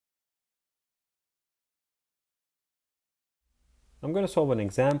I'm going to solve an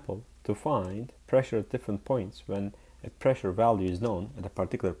example to find pressure at different points when a pressure value is known at a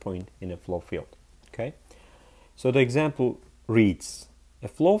particular point in a flow field. Okay, so the example reads, a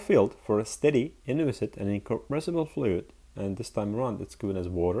flow field for a steady, inviscid and incompressible fluid, and this time around it's given as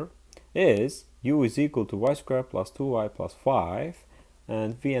water, is U is equal to y squared plus 2y plus 5,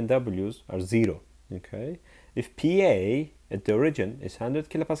 and V and W's are 0. Okay, if PA at the origin is 100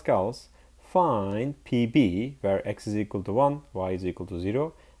 kilopascals, find PB where x is equal to 1, y is equal to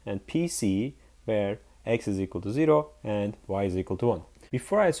 0, and PC where x is equal to 0 and y is equal to 1.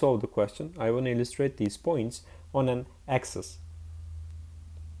 Before I solve the question, I want to illustrate these points on an axis.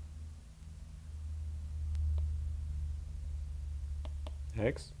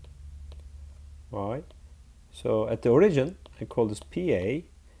 X, y. So at the origin, I call this PA,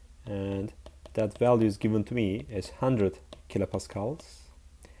 and that value is given to me as 100 kilopascals.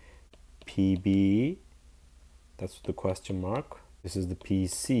 PB, that's the question mark. This is the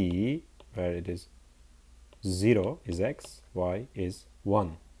PC, where it is 0 is x, y is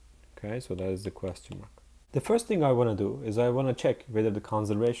 1. Okay, so that is the question mark. The first thing I want to do is I want to check whether the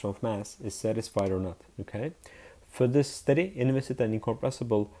conservation of mass is satisfied or not. Okay, for this steady, inviscid and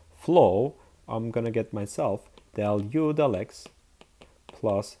incompressible flow, I'm going to get myself del u del x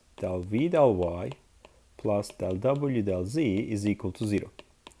plus del v del y plus del w del z is equal to 0.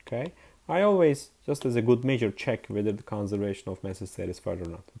 Okay, I always, just as a good measure, check whether the conservation of mass is satisfied or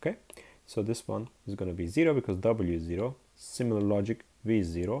not. Okay, so this one is going to be 0 because w is 0. Similar logic, v is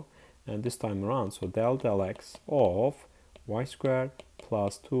 0. And this time around, so del x of y squared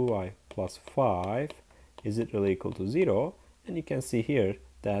plus 2y plus 5, is it really equal to 0? And you can see here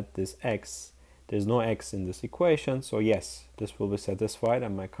that this x, there's no x in this equation, so yes, this will be satisfied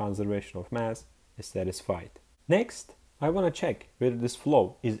and my conservation of mass is satisfied. Next, I want to check whether this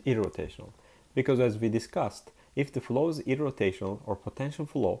flow is irrotational, because as we discussed, if the flow is irrotational or potential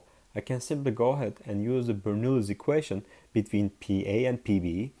flow, I can simply go ahead and use the Bernoulli's equation between PA and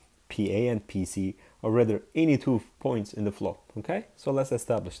PB, PA and PC, or rather any 2 points in the flow. Okay, so let's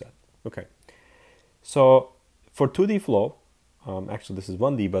establish that. Okay, so for 2D flow, actually this is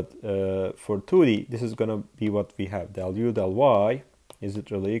 1D, but for 2D, this is going to be what we have. Del u del y, is it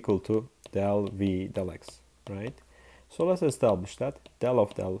really equal to del v del x, right? So let's establish that del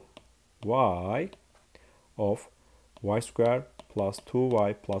of del y of y squared plus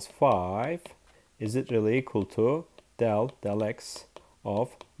 2y plus 5, is it really equal to del x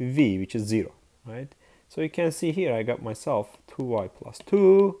of v, which is 0, right? So you can see here I got myself 2y plus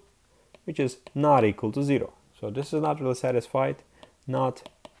 2, which is not equal to 0. So this is not really satisfied, not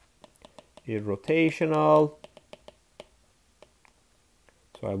irrotational.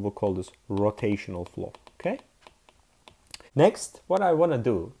 So I will call this rotational flow. Okay. Next, what I want to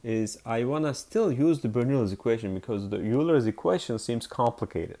do is I want to still use the Bernoulli's equation because the Euler's equation seems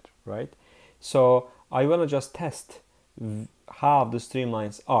complicated, right? So I want to just test how the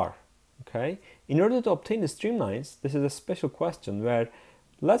streamlines are. Okay. In order to obtain the streamlines, this is a special question where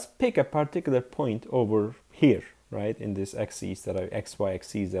let's pick a particular point over here, right, in this xy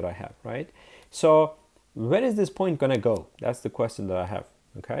axes that I have, right? So where is this point going to go? That's the question that I have.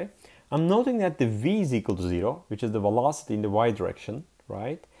 Okay, I'm noting that the v is equal to 0, which is the velocity in the y direction,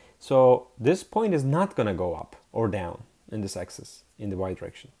 right? So this point is not going to go up or down in this axis in the y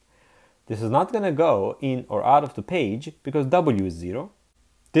direction. This is not going to go in or out of the page because w is 0.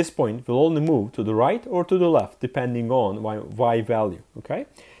 This point will only move to the right or to the left depending on y value. Okay,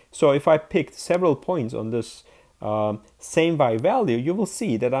 so if I picked several points on this same y value, you will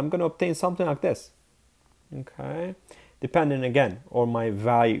see that I'm going to obtain something like this. Okay, depending again on my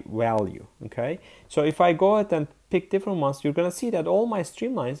y value. Okay, so if I go ahead and pick different ones, you're going to see that all my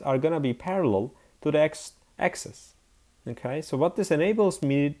streamlines are going to be parallel to the x-axis. Okay, so what this enables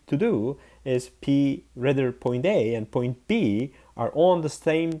me to do is point A and point B are on the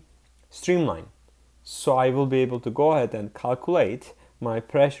same streamline. So I will be able to go ahead and calculate my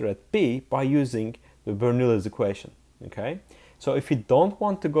pressure at B by using the Bernoulli's equation. Okay, so if you don't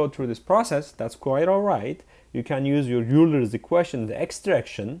want to go through this process, that's quite all right. You can use your Euler's equation, the x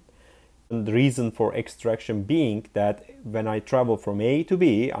direction. And the reason for x direction being that when I travel from A to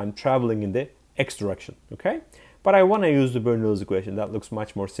B, I'm traveling in the x direction. Okay, but I want to use the Bernoulli's equation. That looks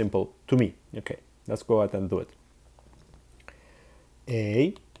much more simple to me. Okay, let's go ahead and do it.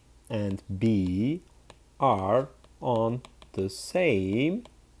 A and B are on the same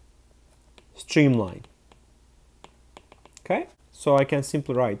streamline. Okay, so I can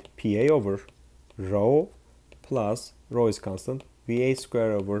simply write PA over rho plus rho is constant, VA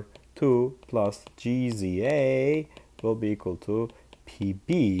squared over 2 plus GZA will be equal to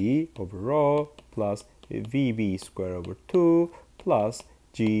PB over rho plus VB squared over 2 plus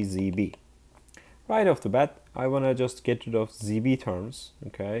GZB. Right off the bat, I want to just get rid of ZB terms,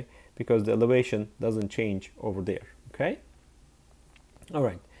 okay, because the elevation doesn't change over there, okay? All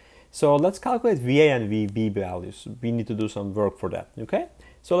right, so let's calculate VA and VB values. We need to do some work for that, okay?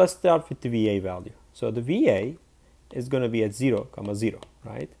 So let's start with the VA value. So the VA is going to be at 0, 0,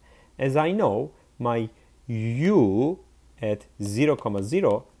 right? As I know, my U at 0,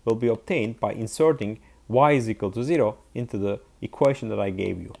 0 will be obtained by inserting y is equal to 0 into the equation that I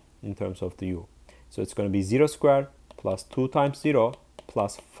gave you in terms of the U. So it's going to be 0 squared plus 2 times 0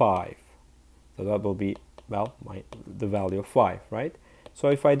 plus 5. So that will be, well, the value of 5, right? So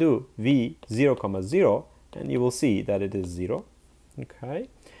if I do V 0, 0, and you will see that it is 0, okay?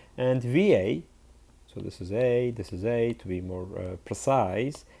 And VA, so this is A to be more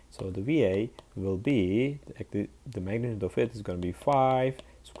precise. So the VA will be, the magnitude of it is going to be 5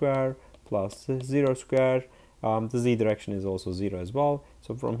 squared plus 0 squared. The Z direction is also 0 as well.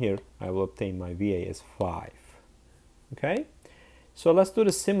 So from here, I will obtain my VA as 5. Okay? So let's do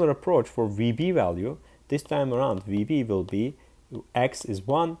the similar approach for VB value. This time around, VB will be X is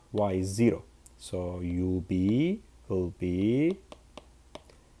 1, Y is 0. So UB will be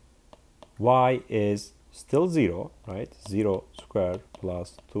Y is still 0, right? 0 squared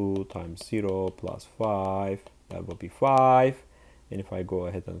plus 2 times 0 plus 5. That will be 5. And if I go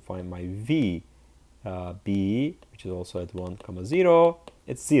ahead and find my V, B, which is also at 1, 0,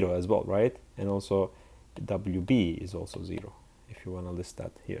 it's 0 as well, right? And also WB is also 0, if you want to list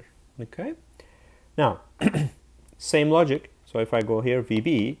that here, okay? Now, same logic. So if I go here,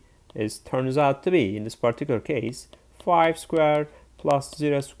 VB turns out to be, in this particular case, 5 squared plus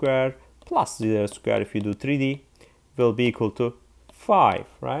 0 squared plus 0 squared, if you do 3D, will be equal to 5,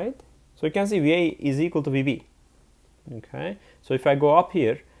 right? So you can see VA is equal to VB, okay? So if I go up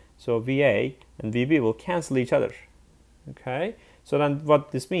here, so VA and VB will cancel each other, okay? So then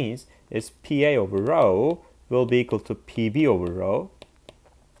what this means is PA over rho will be equal to PB over rho.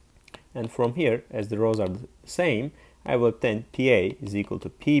 And from here, as the rows are the same, I will obtain PA is equal to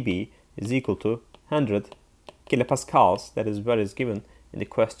PB is equal to 100 kilopascals. That is what is given in the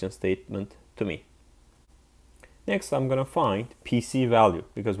question statement to me. Next, I'm going to find PC value,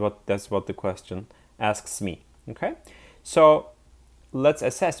 because that's what the question asks me, okay? So let's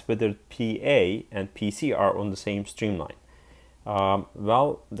assess whether PA and PC are on the same streamline.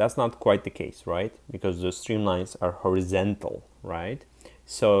 Well, that's not quite the case, right? Because the streamlines are horizontal, right?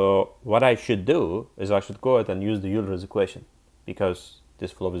 So what I should do is I should go ahead and use the Euler's equation, because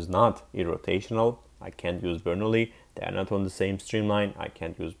this flow is not irrotational. I can't use Bernoulli. They are not on the same streamline. I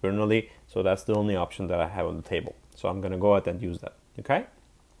can't use Bernoulli. So that's the only option that I have on the table. So I'm going to go ahead and use that, okay?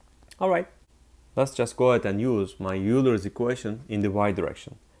 All right. Let's just go ahead and use my Euler's equation in the y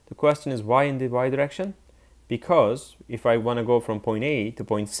direction. The question is why in the y direction? Because if I want to go from point A to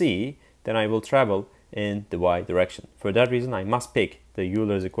point C, then I will travel in the y direction. For that reason, I must pick the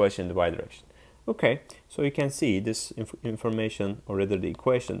Euler's equation in the y direction. Okay, so you can see this information, or rather the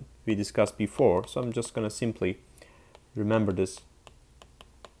equation we discussed before. So I'm just going to simply remember this.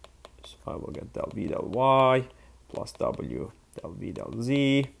 So I will get del V del Y plus W del V del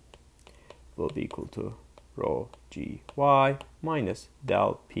Z will be equal to rho G Y minus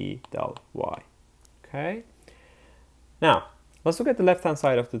del P del Y. Okay. Now, let's look at the left-hand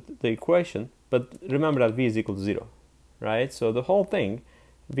side of the equation, but remember that V is equal to 0, right? So the whole thing,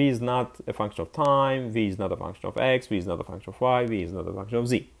 V is not a function of time, V is not a function of X, V is not a function of Y, V is not a function of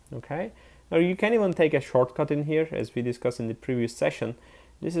Z, okay? Now, you can even take a shortcut in here, as we discussed in the previous session.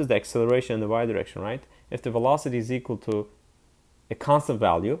 This is the acceleration in the Y direction, right? If the velocity is equal to a constant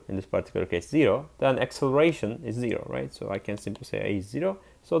value, in this particular case 0, then acceleration is 0, right? So I can simply say A is 0,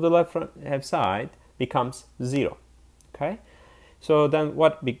 so the left-hand side becomes 0. Okay, so then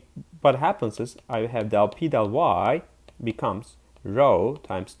what happens is I have del P del Y becomes rho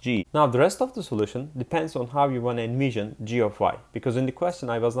times G. Now the rest of the solution depends on how you want to envision G of Y, because in the question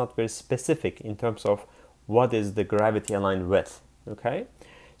I was not very specific in terms of what is the gravity aligned with. Okay,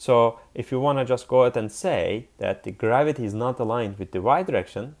 so if you want to just go ahead and say that the gravity is not aligned with the Y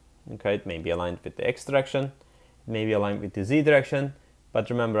direction, okay, it may be aligned with the X direction, it may be aligned with the Z direction. But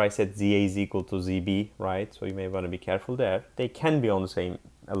remember, I said ZA is equal to ZB, right? So you may want to be careful there. They can be on the same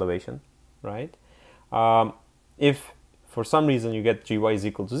elevation, right? If for some reason you get GY is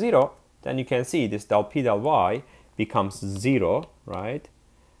equal to 0, then you can see this del P del Y becomes 0, right?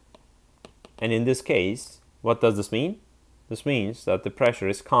 And in this case, what does this mean? This means that the pressure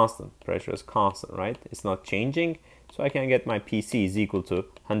is constant. Pressure is constant, right? It's not changing. So I can get my PC is equal to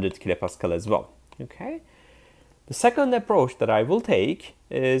 100 kilopascal as well, okay? The second approach that I will take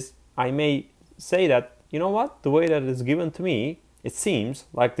is I may say that, you know what, the way that it is given to me it seems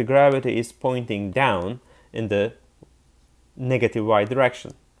like the gravity is pointing down in the negative y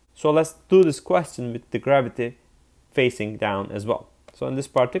direction. So let's do this question with the gravity facing down as well. So in this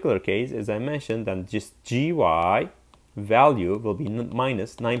particular case, as I mentioned, then just gy value will be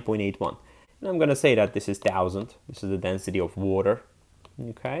minus 9.81. And I'm going to say that this is 1000. This is the density of water.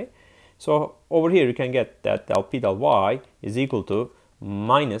 Okay. So over here you can get that del P del Y is equal to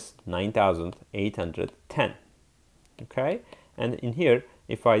minus 9,810. Okay. And in here,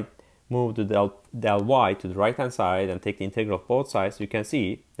 if I move the del Y to the right hand side and take the integral of both sides, you can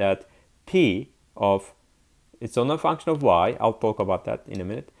see that P of, it's on a function of Y, I'll talk about that in a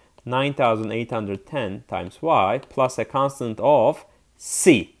minute, 9,810 times Y plus a constant of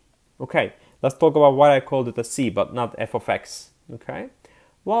C. Okay, let's talk about why I called it a C but not f of x. Okay,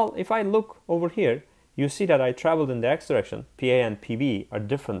 well, if I look over here, you see that I traveled in the x direction. PA and PB are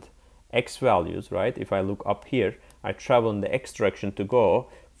different x values, right? If I look up here, I travel in the x direction to go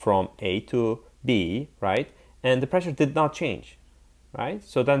from A to B, right? And the pressure did not change, right?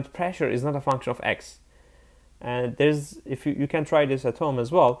 So then pressure is not a function of x. And there's, if you can try this at home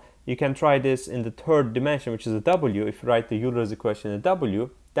as well, you can try this in the third dimension, which is a W. If you write the Euler's equation in a W,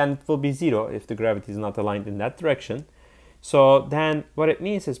 then it will be 0 if the gravity is not aligned in that direction. So then what it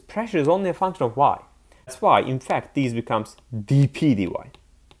means is pressure is only a function of y. That's why, in fact, these becomes dP dy.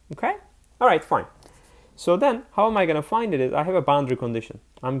 Okay? All right, fine. So then how am I going to find it? Is I have a boundary condition.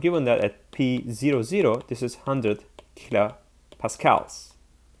 I'm given that at P00, 0, this is 100 kilopascals,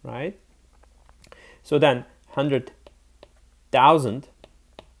 right? So then 100,000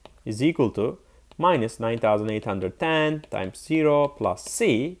 is equal to minus 9,810 times 0 plus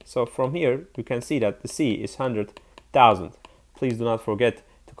C. So from here, you can see that the C is 100,000. Please do not forget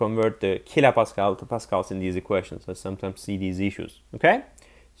to convert the kilopascal to pascals in these equations. I sometimes see these issues, okay?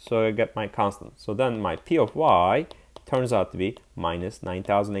 So I get my constant. So then my P of Y turns out to be minus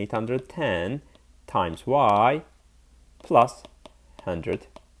 9,810 times Y plus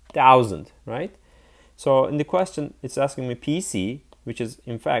 100,000, right? So in the question, it's asking me PC, which is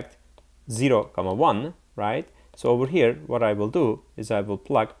in fact 0, 1, right? So over here, what I will do is I will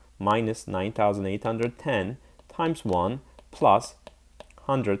plug minus 9,810 times 1 plus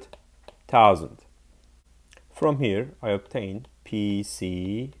 100,000. From here, I obtain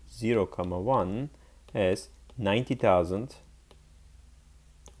PC 0, 1 as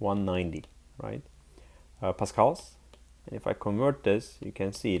 90,190, right? Pascals. And if I convert this, you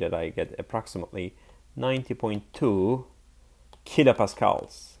can see that I get approximately 90.2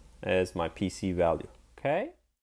 kilopascals as my PC value. Okay.